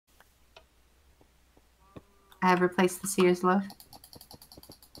I have replaced the Sears loaf.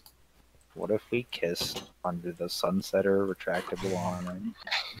 What if we kissed under the sunsetter retractable awning?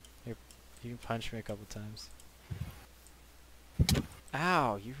 You can punch me a couple times.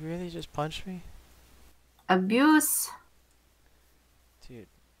 Ow, you really just punched me? Abuse.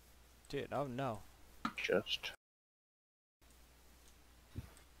 Dude, oh no. Just.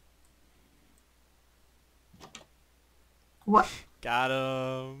 What? Got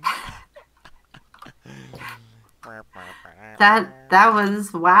him. That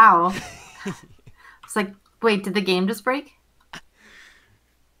was wow. It's like, wait, did the game just break?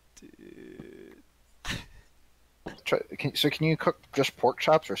 So can you cook just pork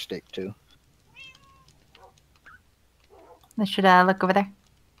chops or steak too? I should look over there.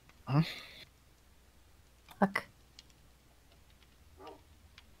 Huh? Look.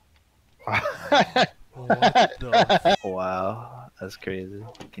 What the? Wow, that's crazy.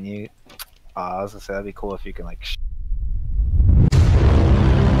 Can you? I was gonna say that'd be cool if you can like.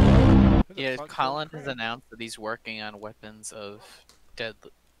 Yeah, Colin has announced that he's working on weapons of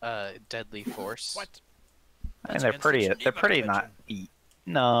deadly force. What? I mean, they're pretty. They're pretty not eat.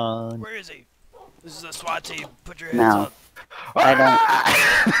 No. Where is he? This is a SWAT team. Put your hands No. up.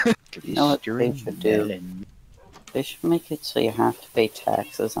 I don't. You know what they should do? They should make it so you have to pay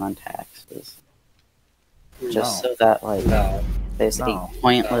taxes on taxes. Just so that, like, there's a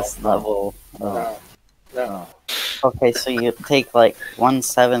pointless level of... No. Okay, so you take, like,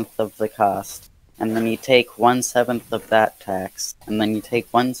 1/7 of the cost, and then you take 1/7 of that tax, and then you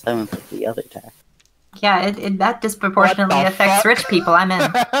take 1/7 of the other tax. Yeah, that disproportionately affects rich people. I'm in.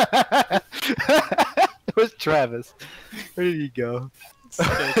 It was Travis. Where did he go?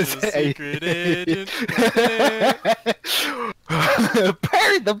 Secret agent.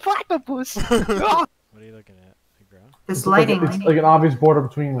 Perry the platypus. What are you looking at? The ground? This lighting. It's like an obvious border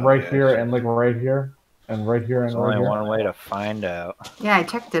between right here and like right here, and right here and There's right only here. one way to find out. Yeah, I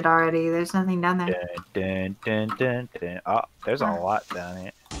checked it already. There's nothing down there. Dun, dun, dun, dun, dun. Oh, there's a lot down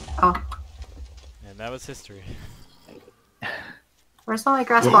here. Oh, And that was history. where's all my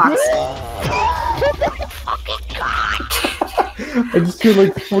grass blocks? I just hear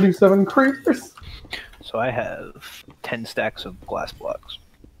like 47 creepers. So I have 10 stacks of glass blocks.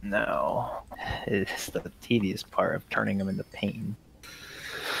 Now, it's the tedious part of turning them into pain.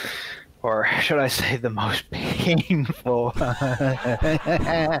 Or should I say the most painful?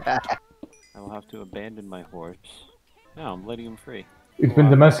 I will have to abandon my horse. No, I'm letting him free. It's been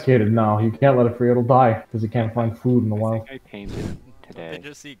domesticated now. You can't let it free. It'll die because it can't find food in the I wild. think I tamed it They today.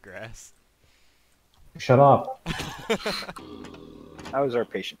 just eat grass. Shut up. How is our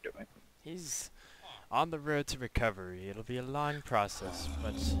patient doing? He's on the road to recovery. It'll be a long process,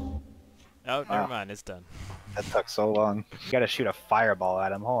 but... Oh, never mind. It's done. That took so long. You gotta shoot a fireball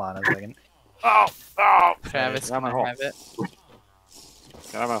at him. Hold on a second. Oh! Oh! Travis, Get out can of my I hole. have it?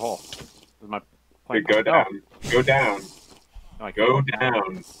 Get out of my hole. This is my Hey, plank. go down. Go down. No, I Go can't.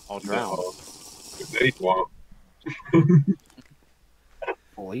 down. I'll drown. No. Then he won't.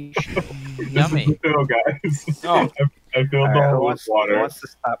 Holy shit. Yummy. No, guys. Oh. I filled the hole with Who water. wants to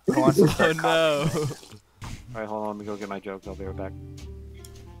stop? Who wants to Oh start no! Alright, hold on. Let me go get my joke. I'll be right back.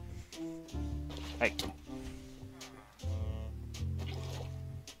 Hey.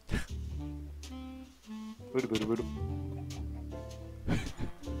 Booty booty booty.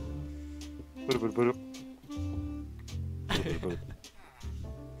 Booty booty booty. Booty booty.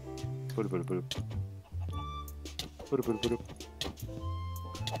 Booty booty booty. Booty booty booty.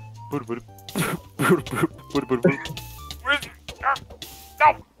 Booty booty. Booty booty booty.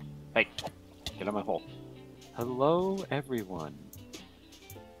 No! Hey, get out my hole. Hello, everyone,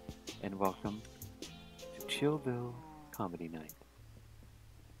 and welcome to Chillville Comedy Night.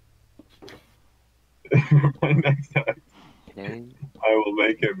 My next time, Today, I will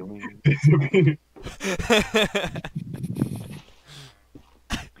make him doing disappear.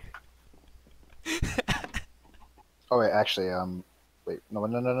 Oh wait, actually, wait, no,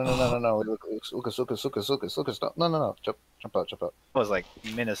 Lucas, stop, no, jump out. It was like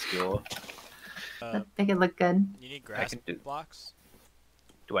minuscule. Make it look good. You need grass can do- blocks?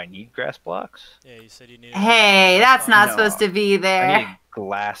 Do I need grass blocks? Yeah, you said you needed... Hey, that's not No. supposed to be I there. need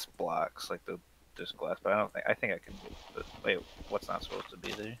glass blocks, like there's glass, but I think I can. But wait, what's not supposed to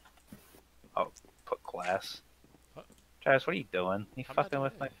be there? Oh, put glass. What? Travis, what are you doing? You I'm not fucking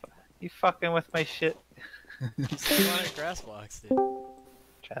with my, doing you fucking with my shit, You said you wanted grass blocks, dude.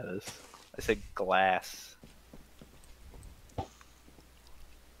 Travis. I said glass.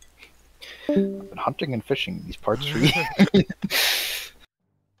 I've been hunting and fishing these parts for years.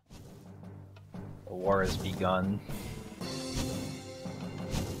 The war has begun.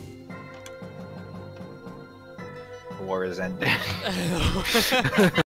 war has ended.